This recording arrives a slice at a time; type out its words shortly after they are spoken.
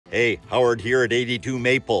Hey, Howard here at 82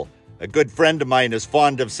 Maple. A good friend of mine is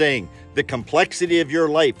fond of saying, the complexity of your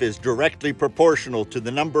life is directly proportional to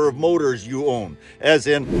the number of motors you own, as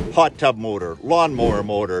in hot tub motor, lawnmower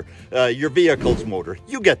motor, your vehicle's motor.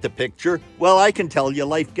 You get the picture. Well, I can tell you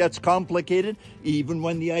life gets complicated even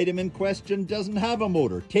when the item in question doesn't have a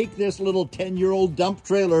motor. Take this little 10-year-old dump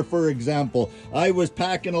trailer, for example. I was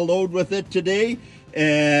packing a load with it today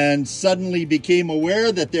and suddenly became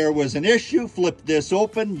aware that there was an issue. Flipped this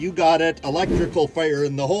open, you got it, electrical fire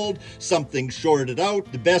in the hold, something shorted out.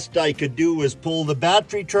 The best I could do was pull the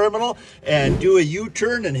battery terminal and do a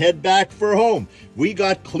U-turn and head back for home. We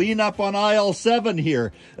got cleanup on aisle 7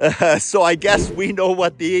 here. So I guess we know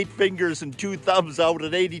what the 8 fingers and 2 thumbs out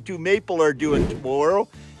at 82 Maple are doing tomorrow.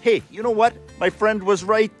 Hey, you know what? My friend was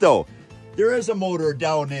right though. There is a motor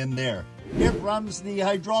down in there. It runs the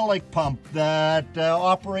hydraulic pump that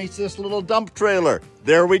operates this little dump trailer.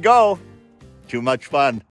 There we go. Too much fun.